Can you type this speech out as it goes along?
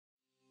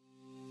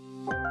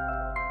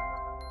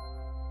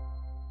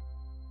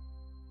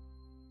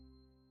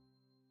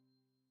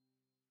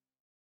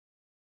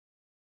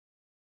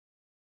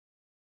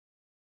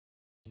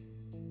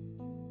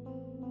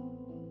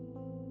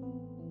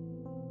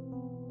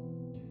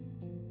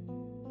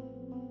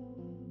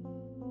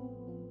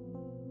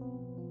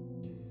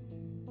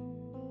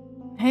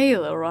Hey,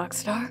 little rock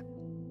star.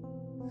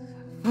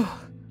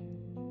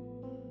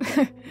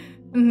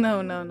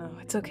 No,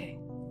 it's okay.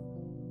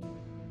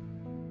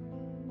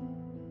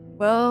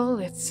 Well,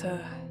 it's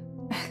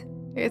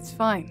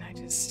fine.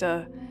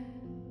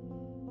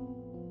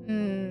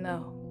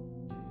 No.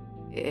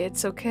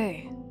 It's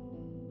okay.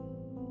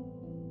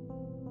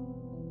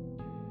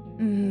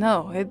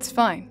 No, it's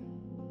fine.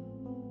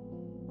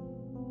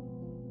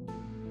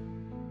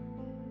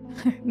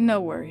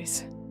 No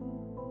worries.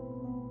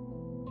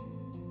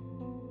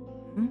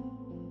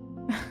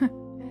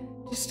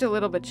 Just a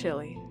little bit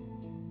chilly.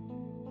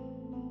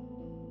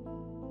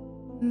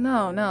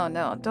 No,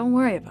 don't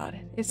worry about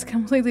it. It's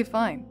completely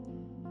fine.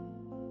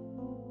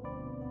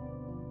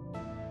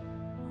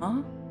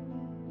 Huh?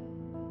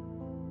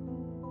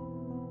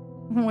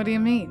 What do you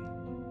mean?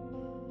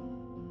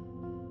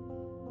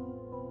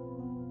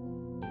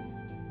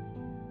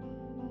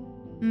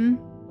 Hmm?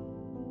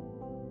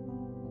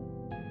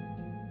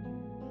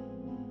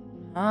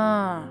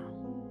 Ah.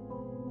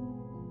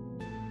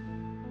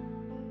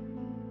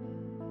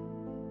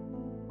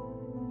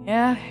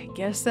 Yeah, I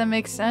guess that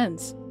makes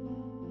sense.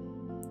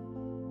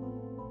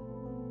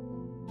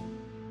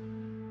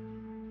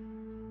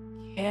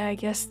 Yeah, I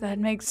guess that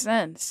makes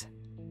sense.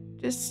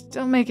 Just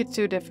don't make it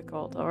too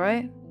difficult,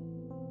 alright?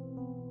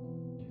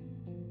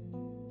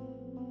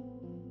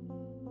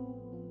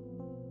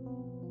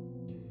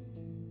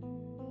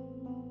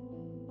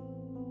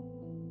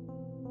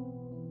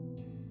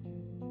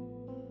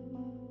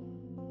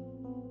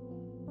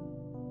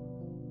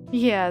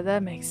 Yeah,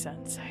 that makes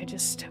sense.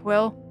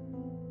 Well,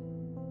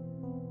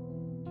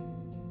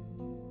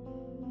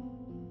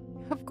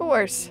 of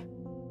course.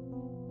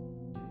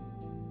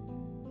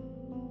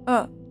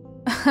 Uh,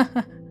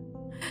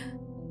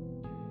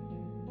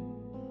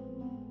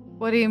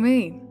 what do you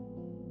mean?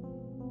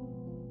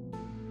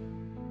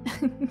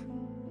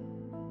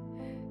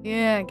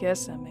 Yeah, I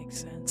guess that makes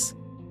sense.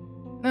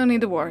 No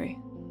need to worry.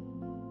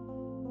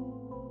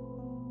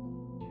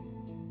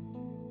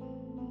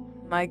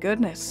 My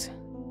goodness.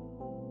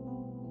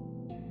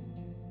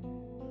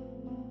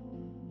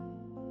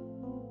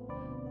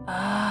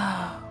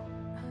 Ah,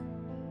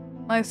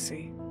 I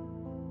see.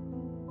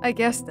 I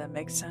guess that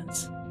makes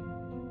sense.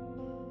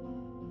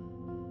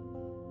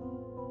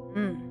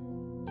 Hmm.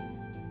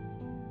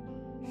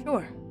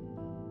 Sure.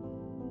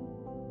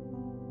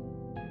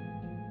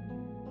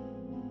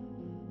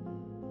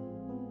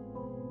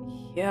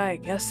 Yeah, I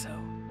guess so.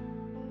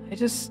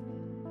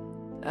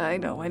 I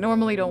know, I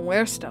normally don't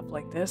wear stuff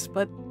like this,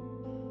 but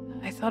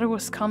I thought it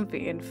was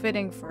comfy and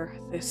fitting for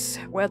this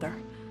weather.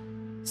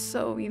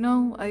 So,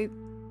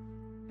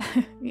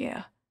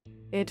 yeah,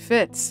 it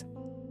fits.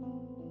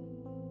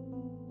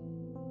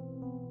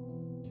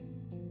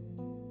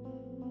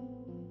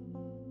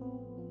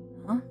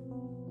 Huh?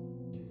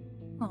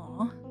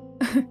 Aw.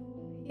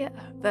 Yeah,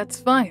 that's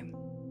fine.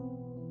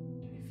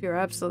 If you're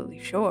absolutely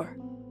sure.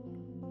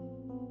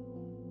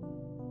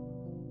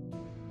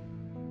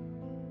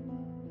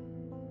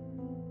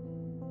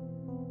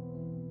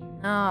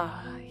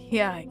 Ah,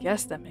 yeah, I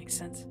guess that makes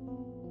sense.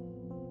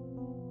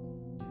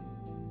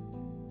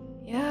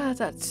 Yeah,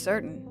 that's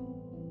certain.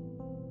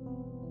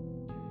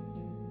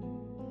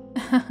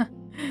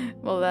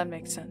 Well, that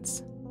makes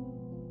sense.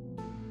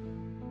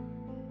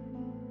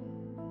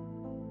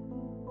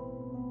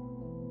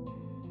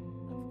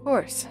 Of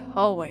course,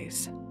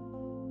 always.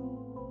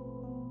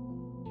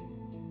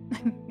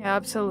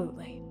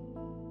 Absolutely.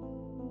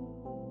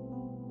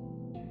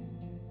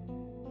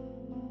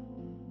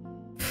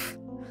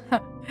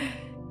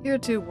 You're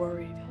too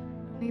worried.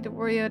 No need to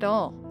worry at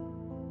all.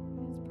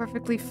 It's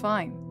perfectly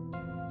fine.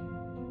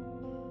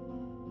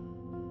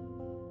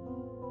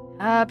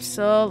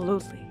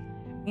 Absolutely.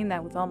 I mean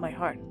that with all my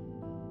heart.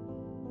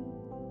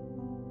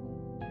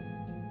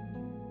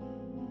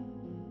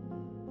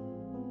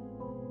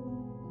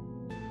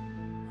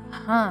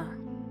 Huh.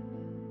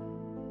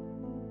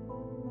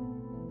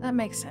 That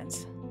makes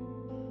sense.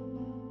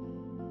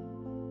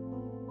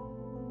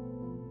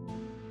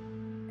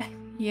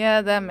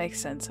 Yeah, that makes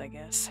sense, I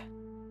guess.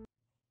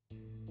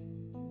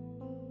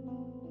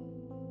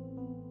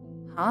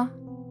 Huh?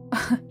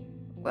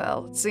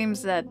 Well, it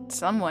seems that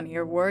someone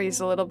here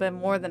worries a little bit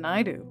more than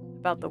I do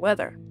about the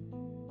weather.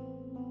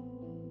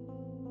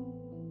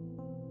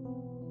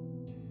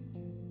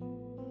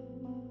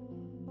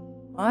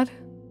 What?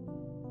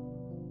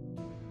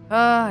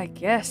 I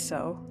guess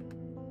so.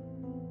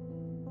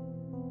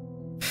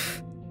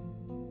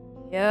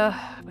 Yeah,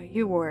 but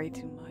you worry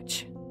too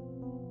much.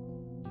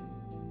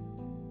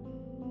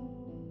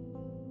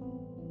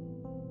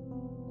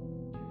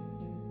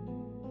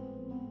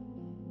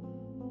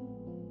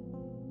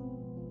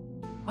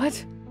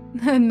 What?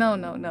 No,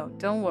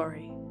 don't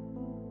worry.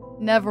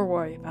 Never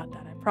worry about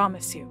that, I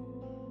promise you.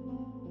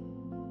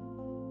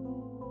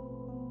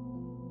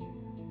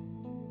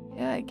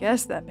 Yeah, I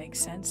guess that makes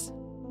sense.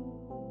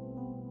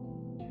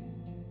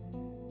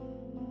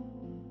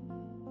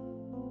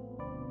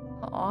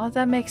 Aw,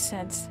 that makes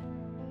sense.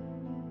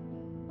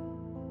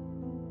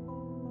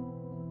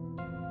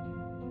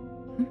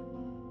 Hmm?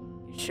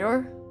 You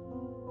sure?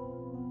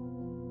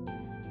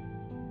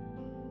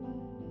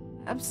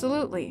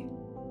 Absolutely.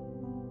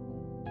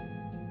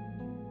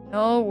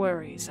 No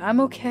worries. I'm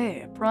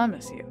okay, I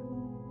promise you.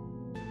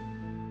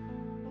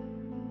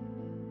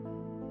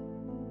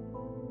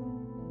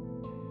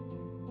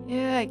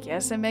 Yeah, I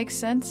guess it makes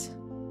sense.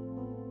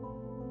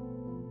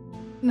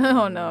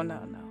 No, no,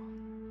 no, no.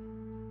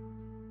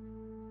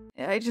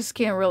 I just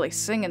can't really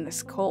sing in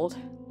this cold.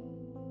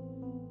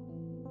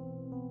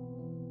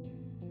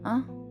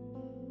 Huh?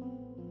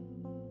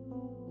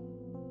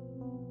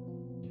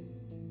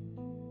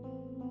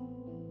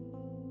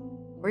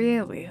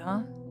 Really,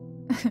 huh?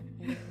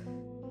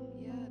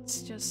 Yeah,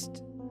 it's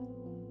just...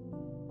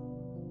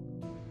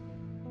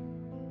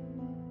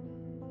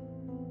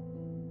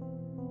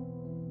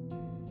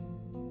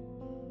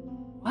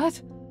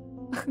 What?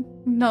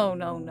 No,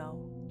 no, no.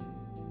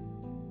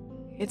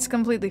 It's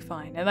completely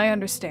fine, and I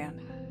understand.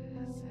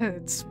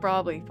 It's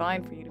probably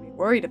fine for you to be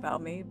worried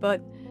about me,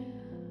 but...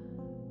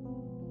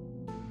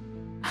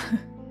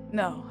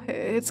 No,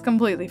 it's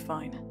completely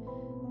fine.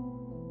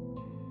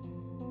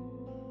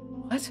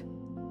 What?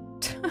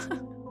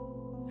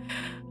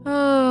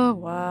 Oh,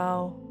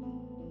 wow.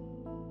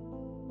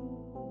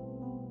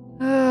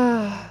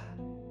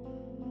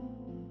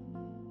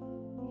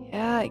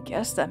 Yeah, I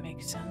guess that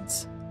makes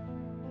sense.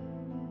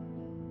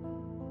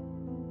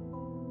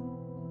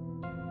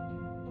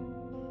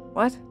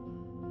 What?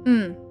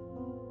 Yeah,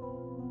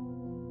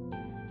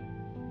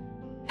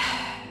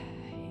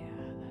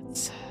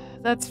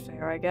 that's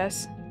fair, I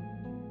guess.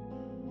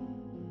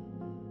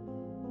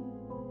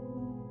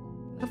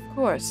 Of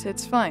course,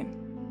 it's fine.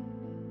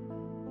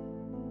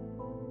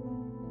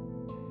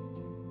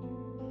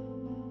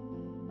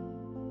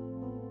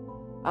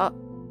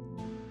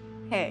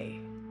 Hey.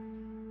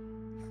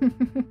 Of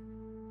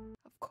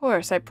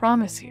course, I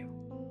promise you.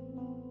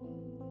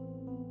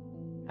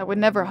 I would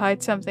never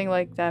hide something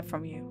like that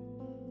from you.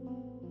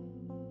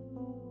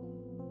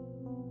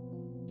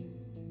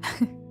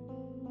 I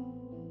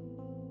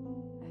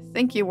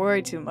think you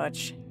worry too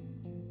much.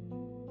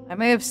 I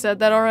may have said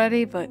that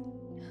already, but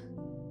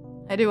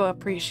I do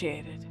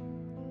appreciate it.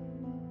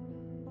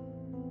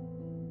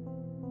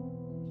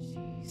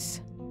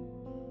 Jeez.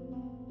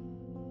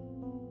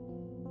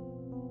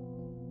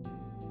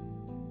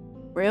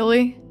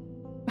 Really?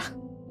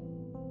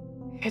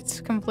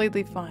 It's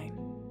completely fine.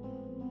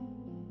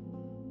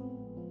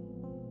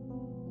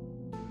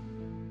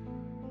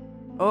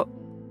 Oh.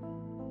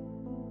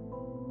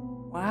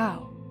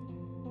 Wow.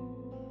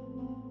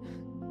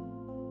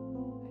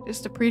 I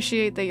just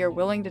appreciate that you're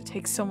willing to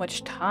take so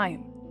much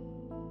time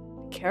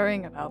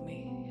caring about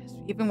me,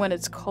 even when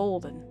it's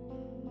cold and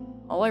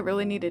all I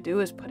really need to do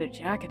is put a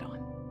jacket on.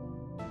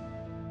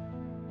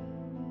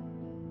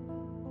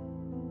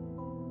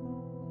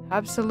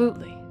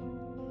 Absolutely.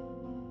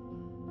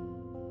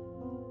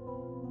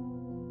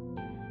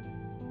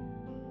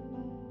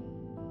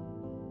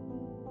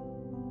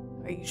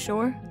 Are you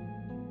sure?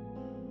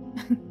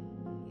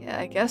 Yeah,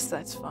 I guess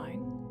that's fine.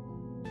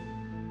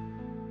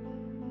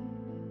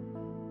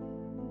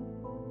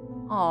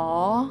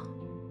 Aww.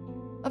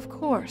 Of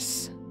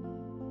course.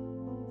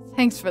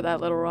 Thanks for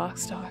that, little rock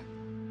star.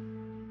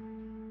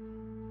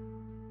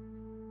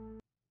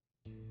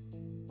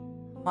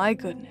 My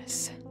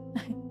goodness.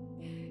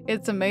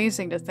 It's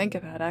amazing to think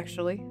about,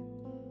 actually.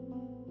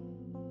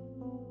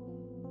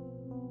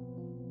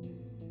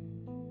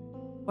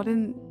 What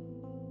do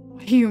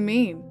you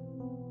mean?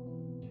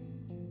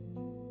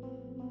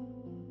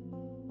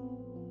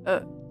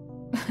 Of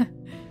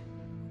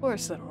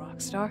course, little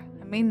rock star.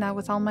 I mean that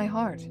with all my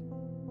heart.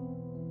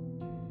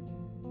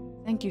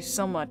 Thank you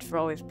so much for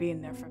always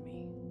being there for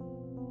me.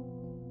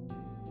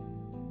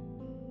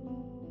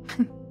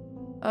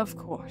 Of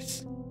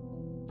course.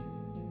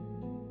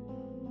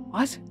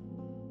 What?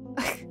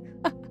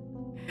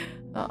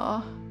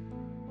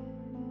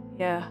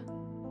 Yeah.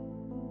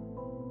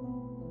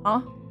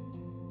 Huh?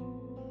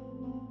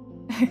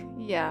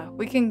 Yeah,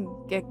 we can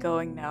get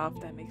going now if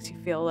that makes you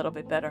feel a little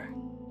bit better.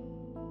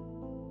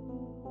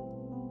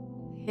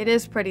 It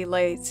is pretty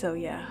late, so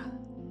yeah.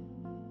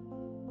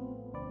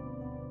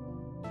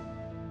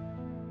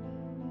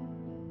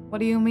 What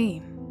do you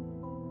mean?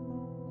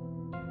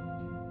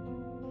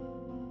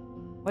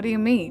 What do you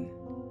mean?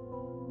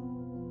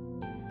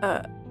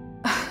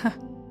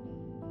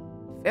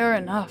 Fair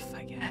enough,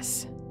 I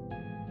guess.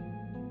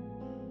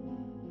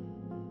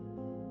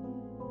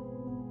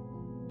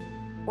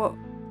 Whoa.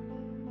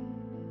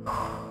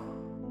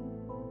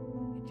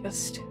 I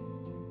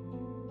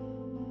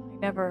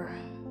never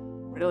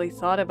really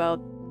thought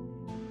about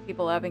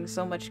people having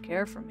so much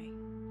care for me.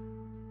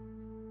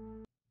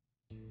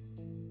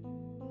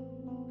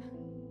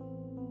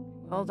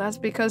 Well, that's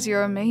because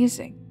you're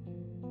amazing.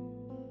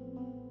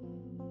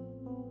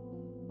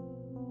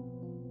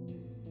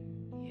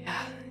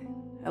 Yeah,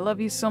 I love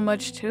you so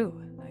much too.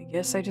 I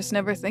guess I just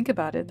never think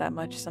about it that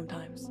much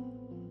sometimes.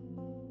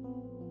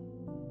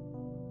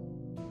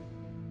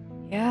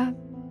 Yeah,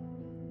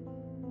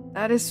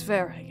 that is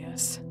fair, I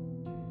guess.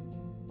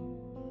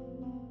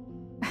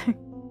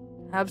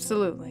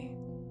 Absolutely.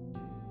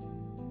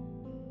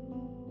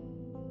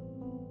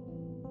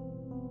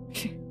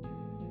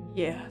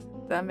 Yeah,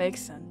 that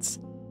makes sense.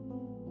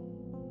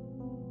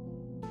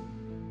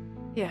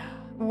 Yeah,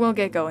 we'll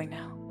get going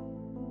now.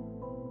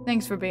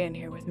 Thanks for being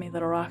here with me,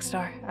 little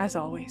rockstar, as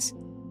always.